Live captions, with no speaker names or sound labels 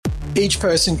each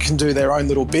person can do their own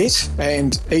little bit,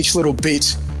 and each little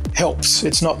bit helps.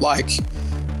 It's not like,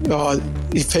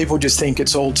 if people just think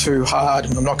it's all too hard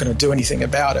and I'm not going to do anything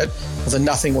about it, well, then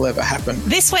nothing will ever happen.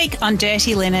 This week on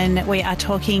Dirty Linen, we are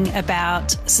talking about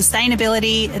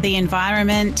sustainability, the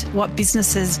environment, what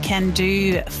businesses can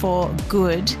do for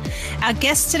good. Our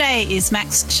guest today is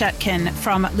Max Chutkan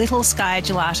from Little Sky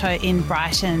Gelato in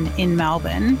Brighton in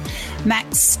Melbourne.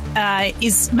 Max's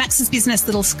business,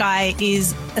 Little Sky,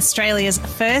 is Australia's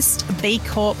first B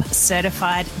Corp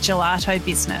certified gelato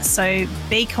business. So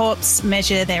B Corps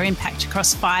measure their impact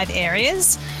across 5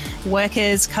 areas: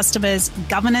 workers, customers,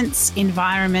 governance,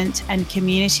 environment and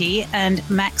community. And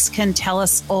Max can tell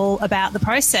us all about the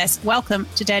process. Welcome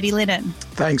to Dirty Linen.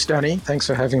 Thanks, Danny. Thanks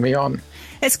for having me on.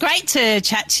 It's great to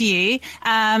chat to you.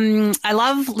 I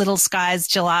love Little Sky's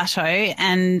Gelato,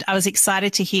 and I was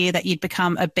excited to hear that you'd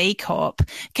become a B Corp.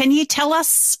 Can you tell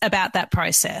us about that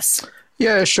process?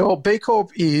 Yeah, sure. B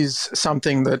Corp is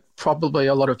something that probably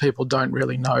a lot of people don't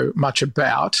really know much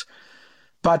about,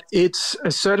 but it's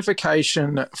a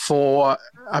certification for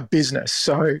a business.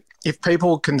 So if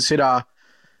people consider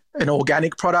an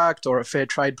organic product or a fair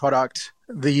trade product,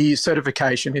 the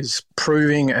certification is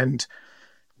proving and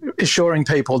assuring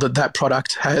people that that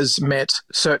product has met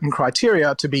certain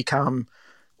criteria to become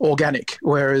organic,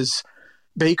 whereas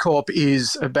B Corp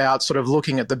is about sort of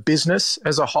looking at the business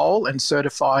as a whole and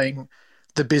certifying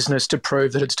the business to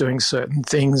prove that it's doing certain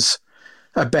things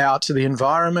about the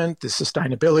environment, the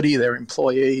sustainability, their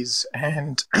employees,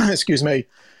 and,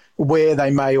 where they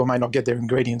may or may not get their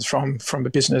ingredients from a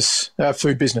business,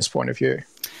 food business point of view.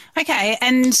 Okay,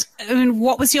 and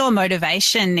what was your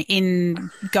motivation in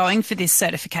going for this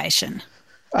certification?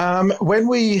 When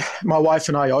my wife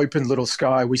and I opened Little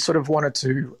Sky, we sort of wanted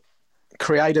to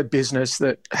create a business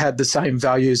that had the same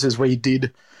values as we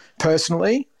did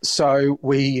personally. So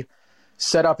we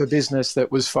set up a business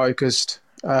that was focused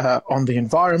on the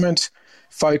environment,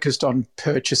 focused on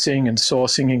purchasing and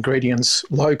sourcing ingredients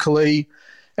locally,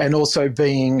 and also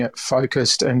being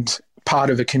focused and part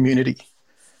of a community.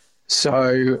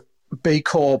 So B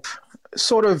Corp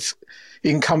sort of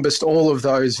encompassed all of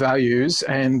those values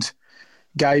and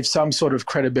gave some sort of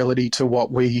credibility to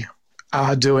what we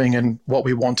are doing and what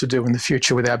we want to do in the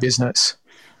future with our business.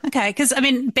 Okay, because,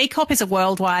 B Corp is a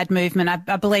worldwide movement.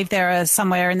 I believe there are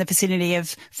somewhere in the vicinity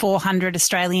of 400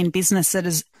 Australian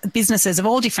businesses of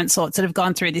all different sorts that have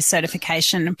gone through this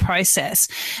certification process.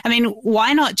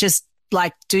 Why not just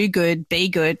do good, be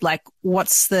good?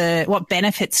 What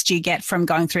benefits do you get from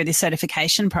going through this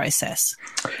certification process?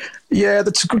 Yeah,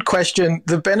 that's a good question.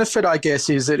 The benefit, I guess,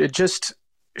 is that it just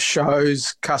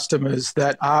shows customers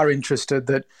that are interested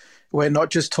that we're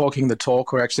not just talking the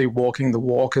talk, we're actually walking the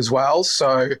walk as well.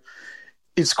 So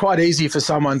it's quite easy for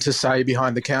someone to say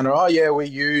behind the counter, oh yeah, we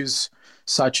use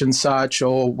such and such,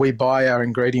 or we buy our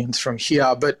ingredients from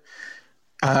here, but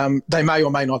they may or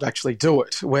may not actually do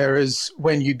it. Whereas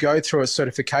when you go through a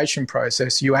certification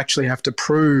process, you actually have to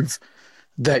prove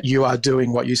that you are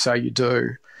doing what you say you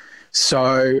do.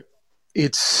 So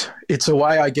it's a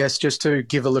way, I guess, just to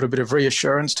give a little bit of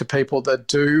reassurance to people that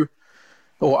do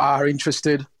or are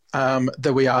interested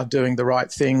that we are doing the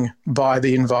right thing by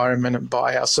the environment and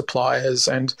by our suppliers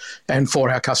and for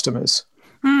our customers.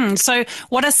 So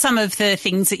what are some of the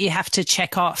things that you have to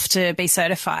check off to be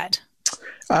certified?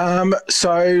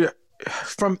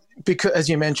 Because as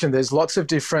you mentioned, there's lots of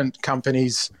different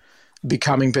companies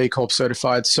becoming B Corp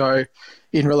certified. So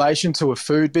in relation to a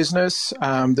food business,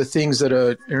 the things that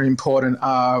are important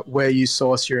are where you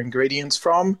source your ingredients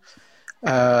from,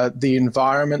 the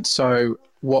environment, so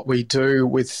what we do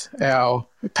with our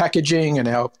packaging and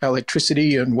our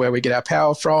electricity and where we get our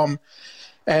power from,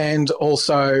 and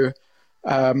also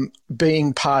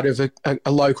being part of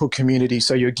a local community,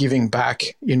 so you're giving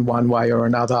back in one way or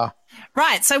another.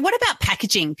 Right. So what about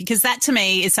packaging? Because that to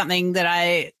me is something that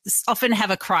I often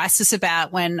have a crisis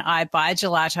about when I buy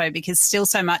gelato, because still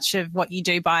so much of what you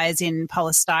do buy is in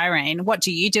polystyrene. What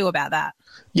do you do about that?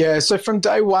 Yeah, so from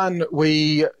day one,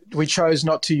 we chose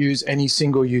not to use any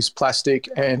single-use plastic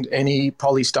and any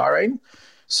polystyrene.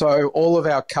 So all of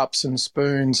our cups and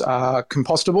spoons are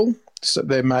compostable. So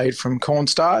they're made from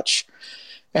cornstarch.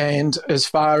 And as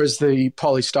far as the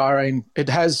polystyrene, it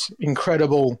has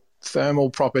incredible thermal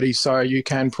properties, so you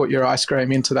can put your ice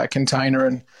cream into that container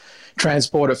and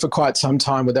transport it for quite some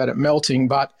time without it melting,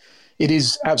 but it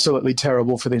is absolutely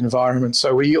terrible for the environment.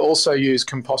 So we also use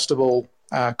compostable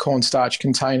cornstarch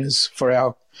containers for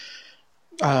our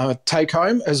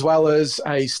take-home, as well as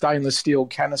a stainless steel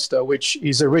canister, which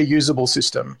is a reusable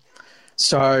system.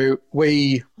 So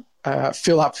we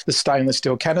fill up the stainless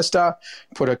steel canister,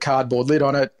 put a cardboard lid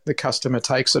on it, the customer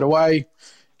takes it away,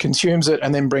 consumes it,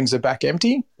 and then brings it back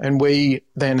empty. And we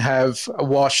then have a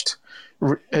washed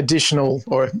additional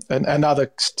or another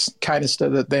canister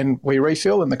that then we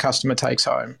refill and the customer takes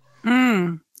home.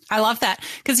 I love that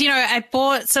because, you know, I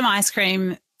bought some ice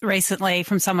cream recently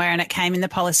from somewhere and it came in the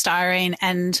polystyrene,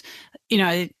 and, you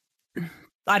know,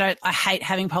 I hate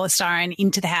having polystyrene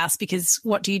into the house because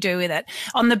what do you do with it?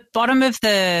 On the bottom of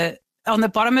the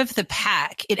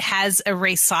pack, it has a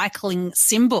recycling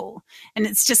symbol, and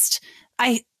it's just,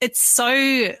 it's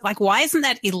so, like, why isn't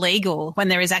that illegal when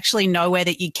there is actually nowhere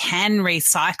that you can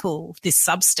recycle this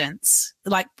substance?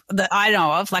 Like, that I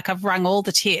know of, like, I've rung all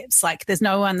the tips, like, there's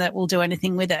no one that will do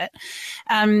anything with it.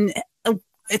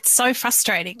 It's so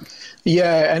frustrating.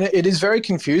 Yeah, and it is very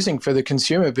confusing for the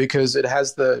consumer because it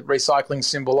has the recycling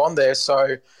symbol on there.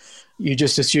 So you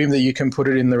just assume that you can put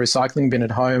it in the recycling bin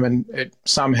at home and it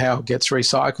somehow gets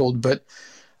recycled. But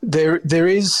there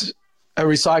is a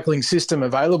recycling system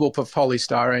available for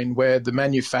polystyrene where the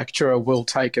manufacturer will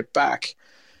take it back.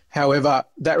 However,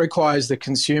 that requires the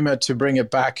consumer to bring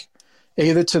it back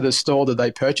either to the store that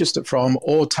they purchased it from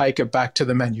or take it back to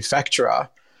the manufacturer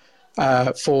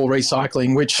for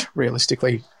recycling, which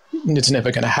realistically it's never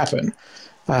going to happen.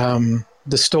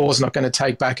 The store's not going to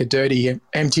take back a dirty,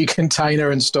 empty container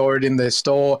and store it in their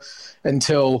store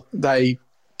until they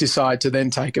decide to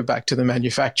then take it back to the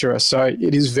manufacturer. So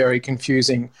it is very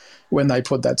confusing when they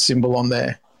put that symbol on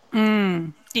there.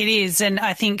 It is. And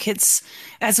I think it's,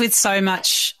 as with so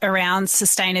much around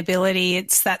sustainability,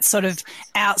 it's that sort of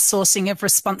outsourcing of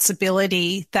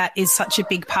responsibility that is such a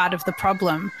big part of the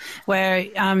problem where,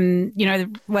 you know,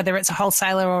 whether it's a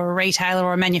wholesaler or a retailer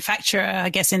or a manufacturer, I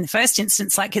guess in the first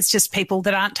instance, like it's just people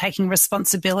that aren't taking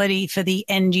responsibility for the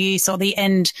end use or the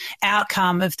end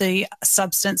outcome of the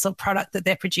substance or product that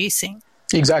they're producing.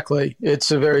 Exactly. It's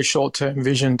a very short-term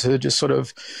vision to just sort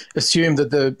of assume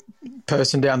that the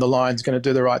person down the line is going to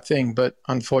do the right thing. But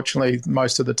unfortunately,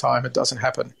 most of the time it doesn't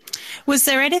happen. Was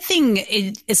there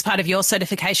anything as part of your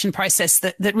certification process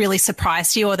that really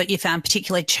surprised you or that you found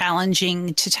particularly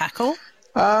challenging to tackle?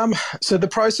 So the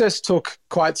process took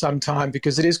quite some time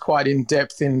because it is quite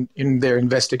in-depth in their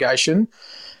investigation.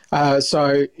 I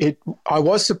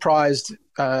was surprised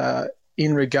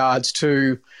in regards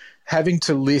to having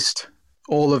to list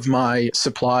all of my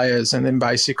suppliers and then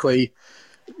basically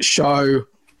show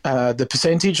the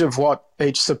percentage of what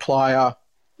each supplier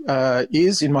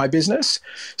is in my business.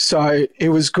 So it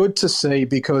was good to see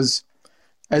because,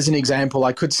 as an example,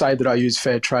 I could say that I use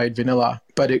fair trade vanilla,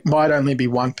 but it might only be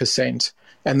 1%.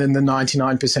 And then the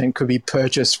 99% could be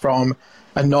purchased from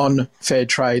a non-fair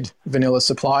trade vanilla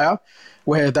supplier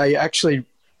where they actually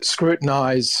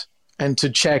scrutinise and to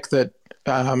check that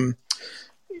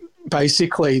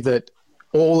basically that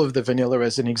all of the vanilla,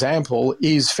 as an example,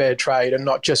 is fair trade and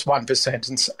not just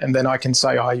 1%. And then I can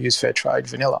say I use fair trade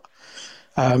vanilla.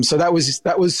 So that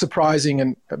was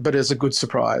surprising, but it's a good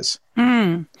surprise.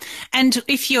 And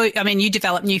if you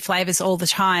develop new flavours all the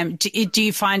time. Do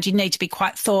you find you need to be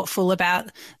quite thoughtful about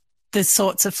the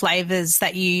sorts of flavours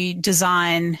that you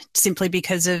design simply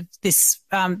because of this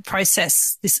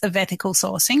process, of ethical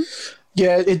sourcing?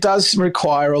 Yeah, it does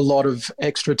require a lot of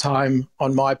extra time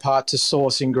on my part to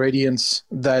source ingredients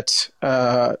that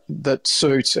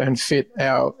suit and fit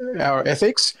our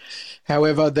ethics.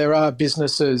 However, there are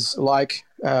businesses like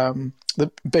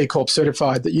the B Corp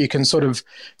certified that you can sort of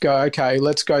go, okay,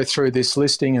 let's go through this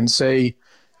listing and see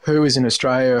who is in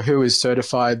Australia, who is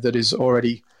certified that is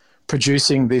already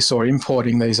producing this or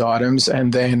importing these items,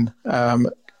 and then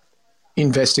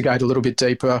investigate a little bit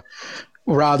deeper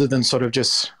rather than sort of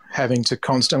just having to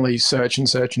constantly search and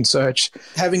search and search.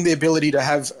 Having the ability to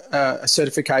have a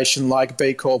certification like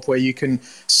B Corp where you can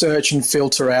search and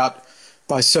filter out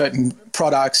by certain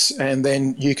products and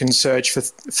then you can search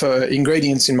for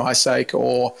ingredients in my sake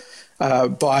or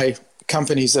by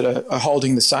companies that are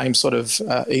holding the same sort of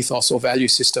ethos or value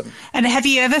system. And have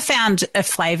you ever found a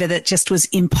flavour that just was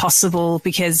impossible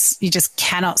because you just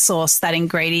cannot source that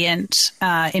ingredient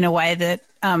in a way that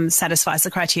satisfies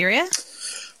the criteria?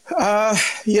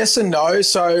 Yes and no.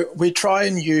 So we try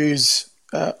and use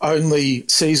only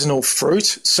seasonal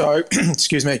fruit. So,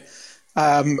 excuse me,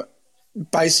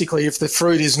 basically if the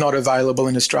fruit is not available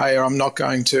in Australia, I'm not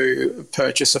going to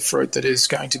purchase a fruit that is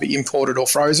going to be imported or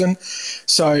frozen.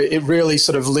 So it really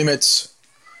sort of limits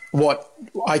what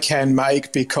I can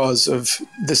make because of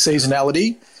the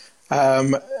seasonality.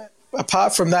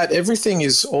 Apart from that, everything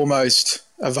is almost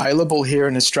available here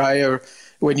in Australia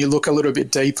when you look a little bit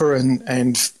deeper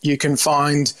and you can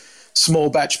find small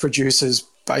batch producers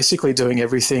basically doing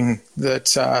everything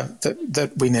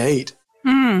that we need.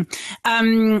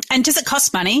 And does it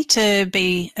cost money to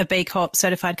be a B Corp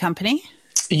certified company?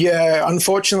 Yeah,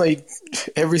 unfortunately,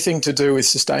 everything to do with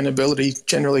sustainability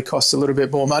generally costs a little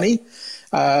bit more money.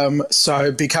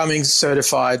 So becoming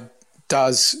certified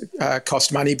does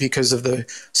cost money because of the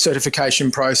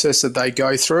certification process that they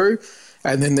go through.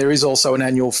 And then there is also an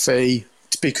annual fee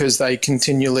because they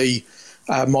continually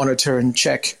monitor and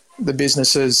check the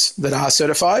businesses that are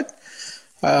certified.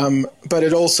 But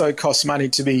it also costs money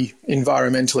to be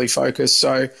environmentally focused.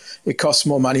 So it costs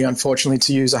more money, unfortunately,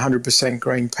 to use 100%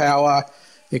 green power.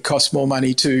 It costs more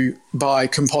money to buy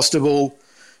compostable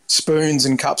spoons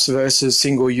and cups versus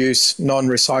single-use,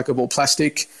 non-recyclable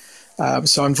plastic.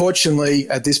 So unfortunately,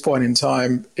 at this point in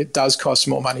time, it does cost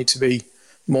more money to be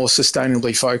more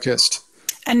sustainably focused.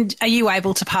 And are you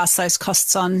able to pass those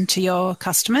costs on to your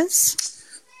customers?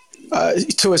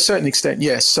 To a certain extent,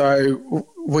 yes. So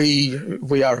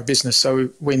we are a business, so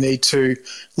we need to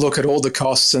look at all the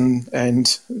costs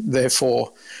and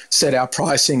therefore set our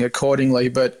pricing accordingly.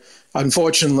 But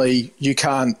unfortunately, you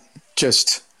can't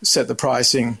just set the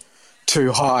pricing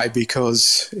too high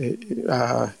because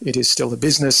it is still a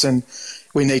business and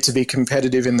we need to be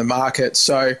competitive in the market.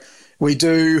 So we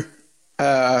do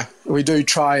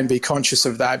try and be conscious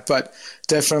of that, but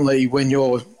definitely when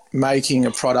you're making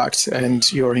a product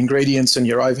and your ingredients and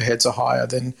your overheads are higher,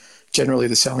 then generally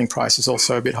the selling price is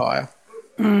also a bit higher.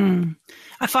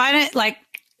 I find it like,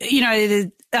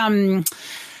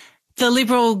 the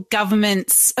Liberal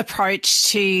government's approach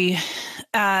to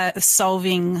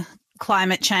solving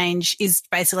climate change is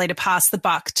basically to pass the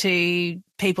buck to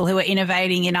people who are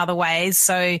innovating in other ways.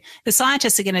 So the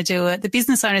scientists are going to do it. The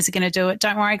business owners are going to do it.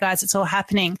 Don't worry, guys, it's all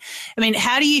happening. I mean,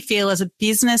 how do you feel as a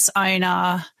business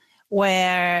owner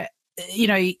where,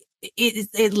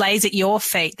 it lays at your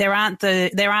feet? There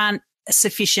aren't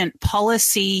sufficient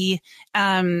policy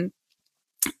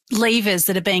levers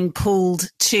that are being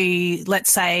pulled to,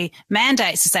 let's say,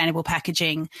 mandate sustainable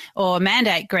packaging or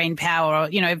mandate green power,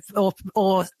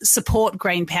 or support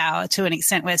green power to an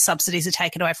extent where subsidies are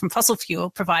taken away from fossil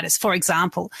fuel providers, for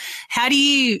example. How do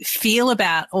you feel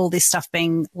about all this stuff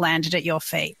being landed at your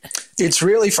feet? It's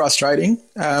really frustrating,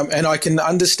 and I can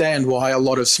understand why a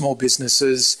lot of small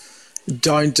businesses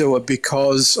don't do it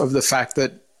because of the fact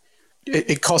that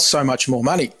it costs so much more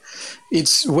money.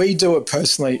 We do it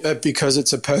personally because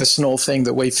it's a personal thing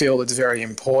that we feel it's very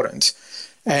important,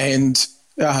 and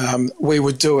we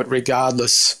would do it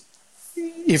regardless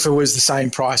if it was the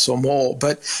same price or more.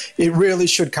 But it really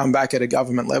should come back at a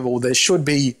government level. There should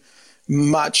be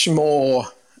much more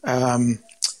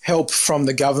help from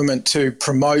the government to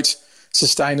promote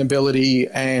sustainability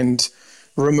and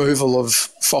removal of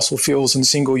fossil fuels and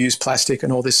single-use plastic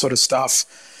and all this sort of stuff,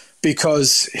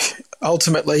 because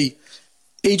ultimately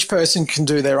each person can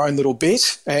do their own little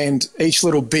bit and each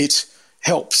little bit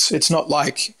helps. It's not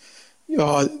like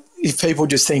if people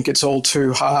just think it's all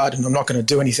too hard and I'm not going to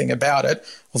do anything about it,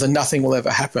 well, then nothing will ever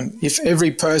happen. If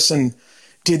every person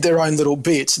did their own little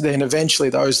bits, then eventually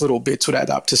those little bits would add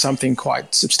up to something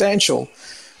quite substantial.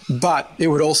 But it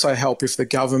would also help if the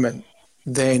government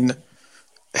then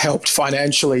helped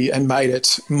financially and made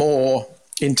it more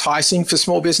enticing for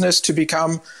small business to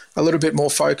become a little bit more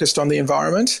focused on the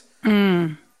environment.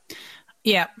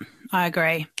 Yeah, I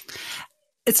agree.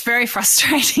 It's very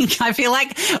frustrating. I feel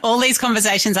like all these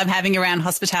conversations I'm having around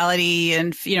hospitality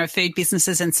and, food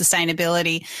businesses and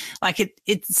sustainability, like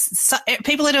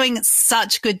people are doing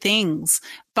such good things,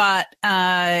 but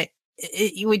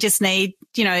we just need,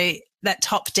 that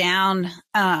top down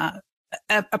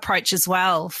approach as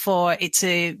well for it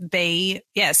to be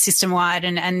system wide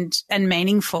and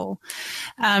meaningful.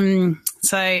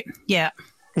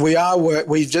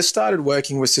 We've just started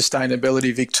working with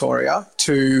Sustainability Victoria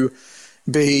to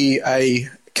be a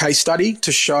case study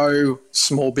to show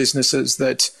small businesses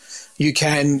that you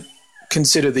can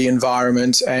consider the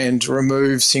environment and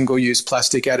remove single-use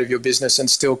plastic out of your business and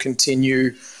still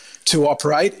continue to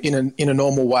operate in a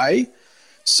normal way.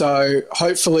 So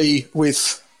hopefully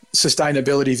with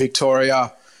Sustainability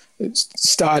Victoria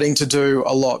starting to do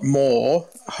a lot more,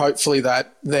 hopefully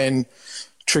that then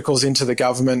trickles into the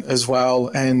government as well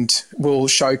and will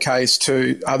showcase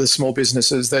to other small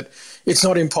businesses that it's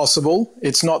not impossible,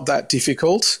 it's not that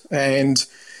difficult, and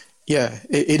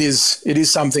it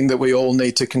is something that we all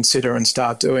need to consider and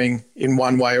start doing in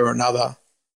one way or another.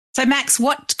 So Max,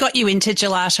 what got you into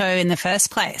gelato in the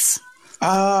first place?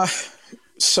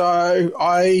 So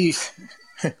I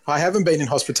haven't been in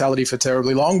hospitality for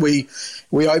terribly long. We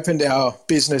opened our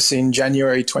business in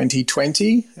January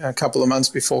 2020, a couple of months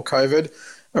before COVID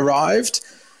arrived.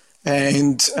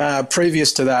 And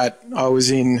previous to that, I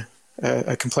was in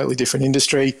a completely different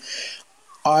industry.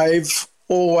 I've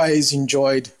always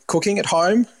enjoyed cooking at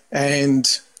home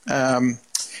and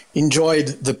enjoyed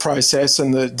the process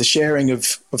and the sharing of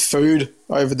food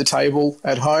over the table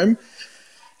at home.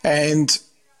 And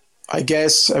I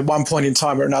guess at one point in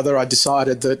time or another, I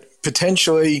decided that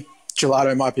potentially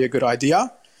gelato might be a good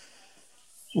idea.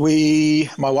 My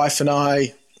wife and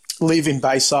I, live in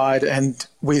Bayside, and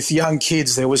with young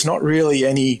kids, there was not really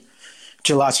any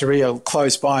gelateria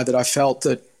close by that I felt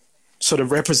that sort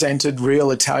of represented real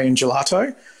Italian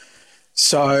gelato.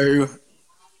 So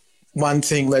one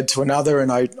thing led to another,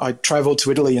 and I travelled to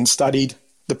Italy and studied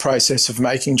the process of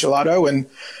making gelato, and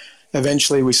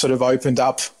eventually we sort of opened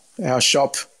up our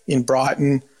shop in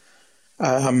Brighton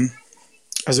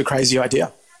as a crazy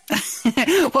idea.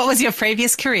 What was your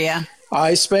previous career?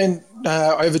 I spent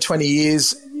over 20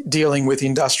 years dealing with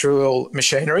industrial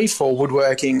machinery for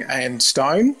woodworking and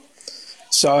stone.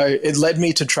 So it led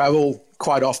me to travel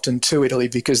quite often to Italy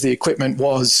because the equipment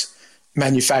was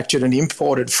manufactured and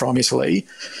imported from Italy.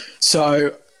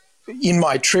 So in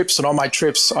my trips and on my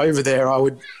trips over there, I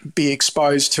would be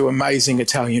exposed to amazing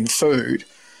Italian food.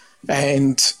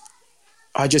 And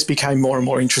I just became more and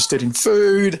more interested in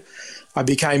food. I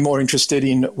became more interested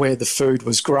in where the food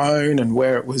was grown and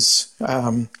where it was,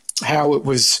 how it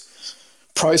was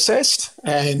processed.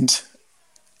 And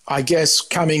I guess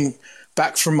coming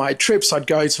back from my trips, I'd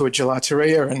go to a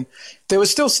gelateria, and there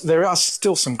are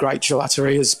still some great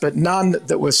gelaterias, but none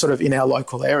that were sort of in our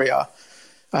local area.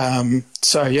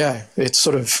 So yeah, it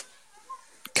sort of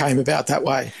came about that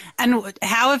way. And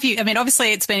how have you, I mean,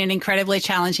 obviously it's been an incredibly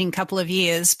challenging couple of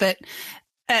years, but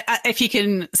if you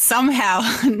can somehow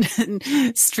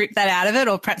strip that out of it,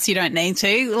 or perhaps you don't need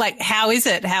to, like, how is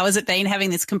it? How has it been having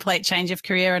this complete change of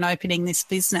career and opening this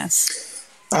business?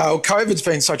 COVID's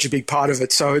been such a big part of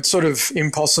it, so it's sort of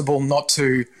impossible not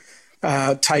to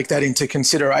take that into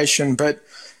consideration. But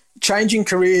changing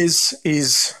careers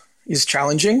is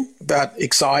challenging, but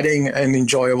exciting and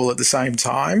enjoyable at the same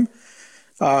time.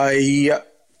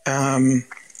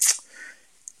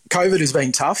 COVID has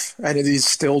been tough, and it is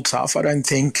still tough. I don't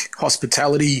think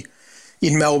hospitality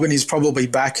in Melbourne is probably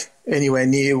back anywhere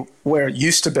near where it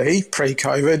used to be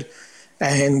pre-COVID,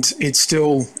 and it's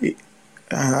still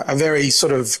a very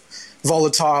sort of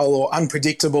volatile or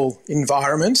unpredictable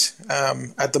environment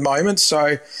at the moment.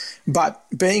 So, but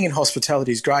being in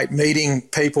hospitality is great, meeting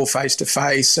people face to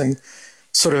face and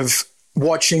sort of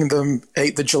watching them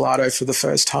eat the gelato for the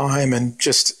first time, and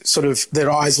just sort of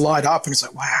their eyes light up, and it's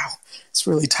like, wow, it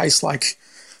really tastes like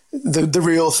the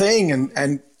real thing.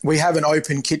 And we have an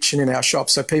open kitchen in our shop,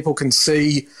 so people can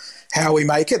see how we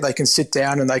make it. They can sit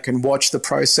down and they can watch the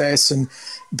process, and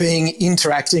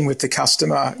interacting with the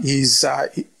customer is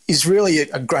really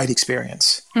a great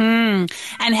experience. And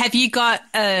have you got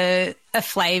a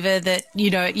flavour that,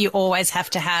 you always have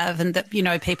to have and that,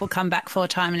 people come back for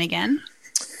time and again?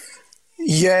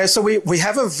 Yeah, so we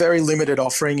have a very limited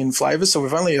offering in flavours. So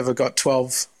we've only ever got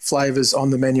 12 flavours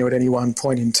on the menu at any one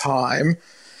point in time.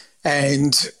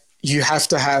 And you have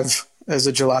to have, as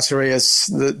a gelateria,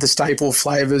 the staple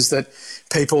flavours that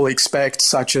people expect,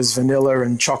 such as vanilla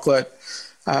and chocolate,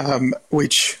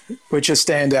 which are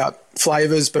standout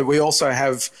flavours. But we also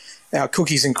have our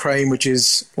cookies and cream, which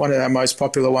is one of our most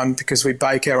popular ones because we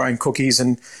bake our own cookies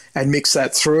and mix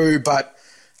that through. But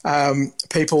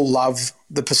people love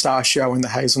the pistachio and the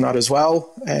hazelnut as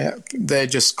well. They're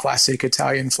just classic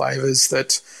Italian flavours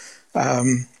that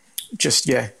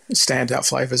standout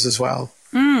flavours as well.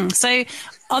 So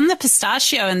on the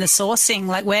pistachio and the sourcing,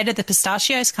 like, where did the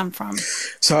pistachios come from?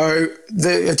 So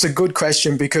it's a good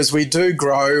question because we do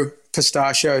grow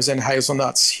pistachios and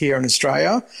hazelnuts here in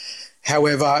Australia.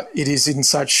 However, it is in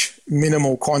such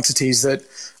minimal quantities that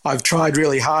I've tried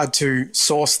really hard to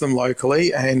source them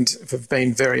locally and have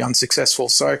been very unsuccessful.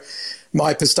 So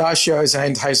my pistachios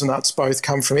and hazelnuts both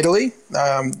come from Italy,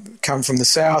 come from the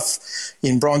south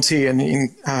in Bronte and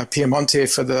in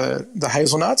Piemonte for the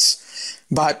hazelnuts.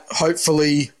 But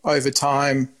hopefully over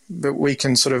time that we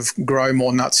can sort of grow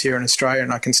more nuts here in Australia,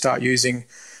 and I can start using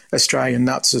Australian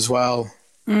nuts as well.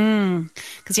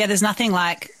 Because, there's nothing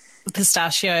like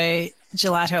pistachio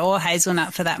gelato or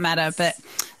hazelnut for that matter. But,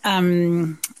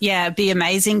 it'd be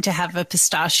amazing to have a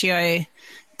pistachio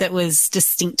that was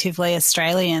distinctively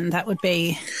Australian. That would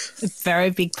be a very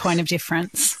big point of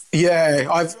difference. Yeah,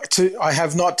 I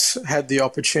have not had the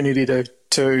opportunity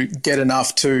to get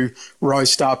enough to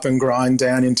roast up and grind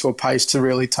down into a paste to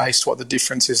really taste what the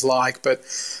difference is like. But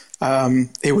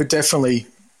it would definitely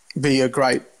be a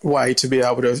great way to be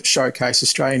able to showcase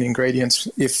Australian ingredients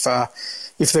if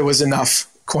there was enough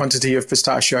quantity of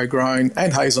pistachio grown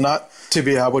and hazelnut to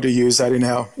be able to use that in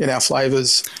our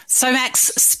flavours. So,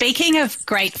 Max, speaking of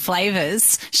great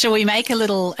flavours, shall we make a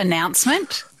little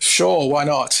announcement? Sure, why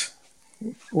not?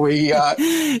 We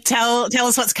tell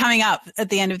us what's coming up at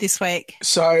the end of this week.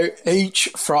 So each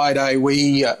Friday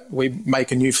we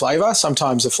make a new flavour.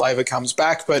 Sometimes the flavour comes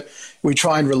back, but we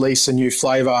try and release a new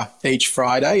flavour each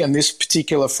Friday. And this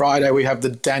particular Friday we have the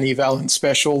Danny Valent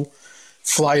special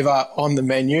flavour on the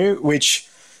menu, which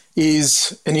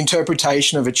is an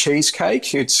interpretation of a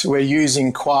cheesecake. We're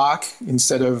using quark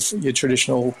instead of your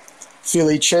traditional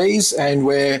Philly cheese, and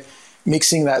we're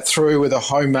mixing that through with a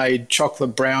homemade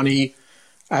chocolate brownie,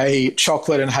 a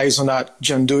chocolate and hazelnut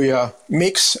gianduja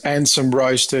mix, and some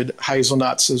roasted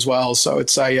hazelnuts as well. So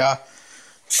it's a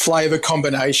flavour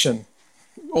combination,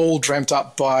 all dreamt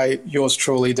up by yours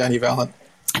truly, Danny Valent.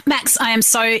 Max, I am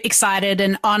so excited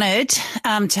and honoured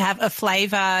to have a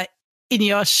flavour in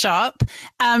your shop.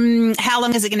 How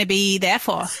long is it going to be there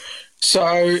for? So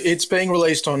it's being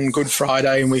released on Good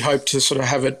Friday, and we hope to sort of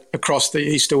have it across the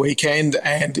Easter weekend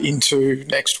and into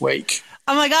next week.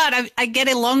 Oh my God, I get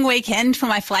a long weekend for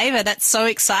my flavour. That's so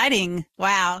exciting.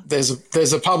 Wow.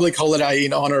 There's a public holiday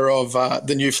in honour of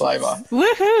the new flavour.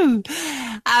 Woohoo.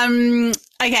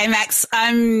 Okay, Max,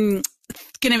 I'm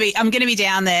gonna be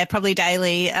down there probably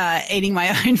daily eating my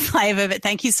own flavour, but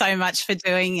thank you so much for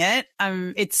doing it.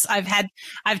 I've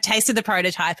tasted the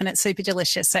prototype and it's super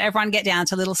delicious. So everyone get down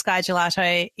to Little Sky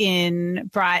Gelato in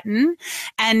Brighton.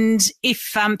 And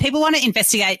if people want to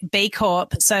investigate B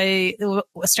Corp, so the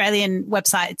Australian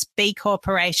website, it's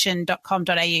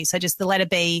bcorporation.com.au. So just the letter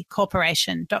B,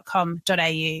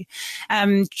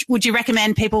 corporation.com.au. Would you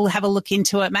recommend people have a look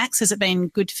into it, Max? Has it been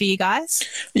good for you guys?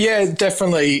 Yeah,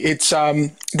 definitely. It's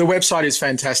the website is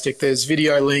fantastic. There's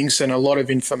video links and a lot of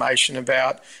information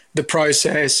about the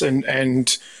process and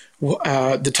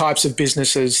the types of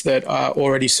businesses that are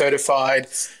already certified.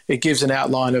 It gives an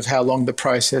outline of how long the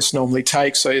process normally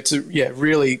takes. So it's a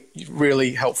really,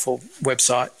 really helpful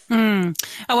website.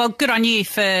 Oh, well, good on you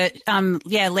for,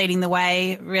 leading the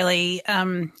way. Really,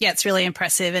 it's really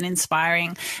impressive and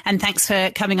inspiring. And thanks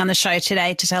for coming on the show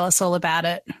today to tell us all about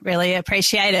it. Really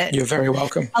appreciate it. You're very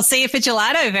welcome. I'll see you for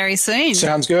gelato very soon.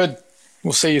 Sounds good.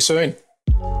 We'll see you soon.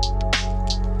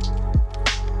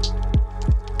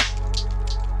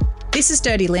 This is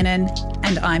Dirty Linen,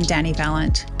 and I'm Danny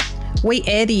Valent. We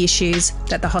air the issues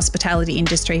that the hospitality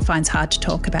industry finds hard to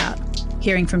talk about,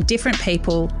 hearing from different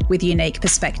people with unique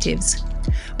perspectives.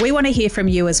 We want to hear from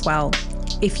you as well.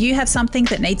 If you have something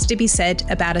that needs to be said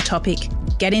about a topic,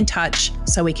 get in touch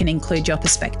so we can include your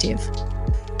perspective.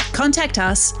 Contact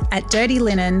us at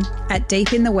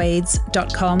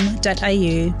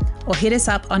dirtyLinen@deepintheweeds.com.au or hit us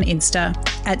up on Insta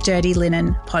at Dirty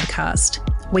Linen Podcast.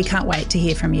 We can't wait to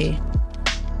hear from you.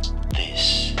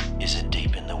 This is a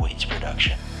Deep in the Weeds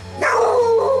production.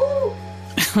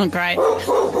 Great.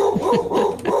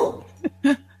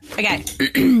 Okay.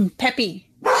 Peppy.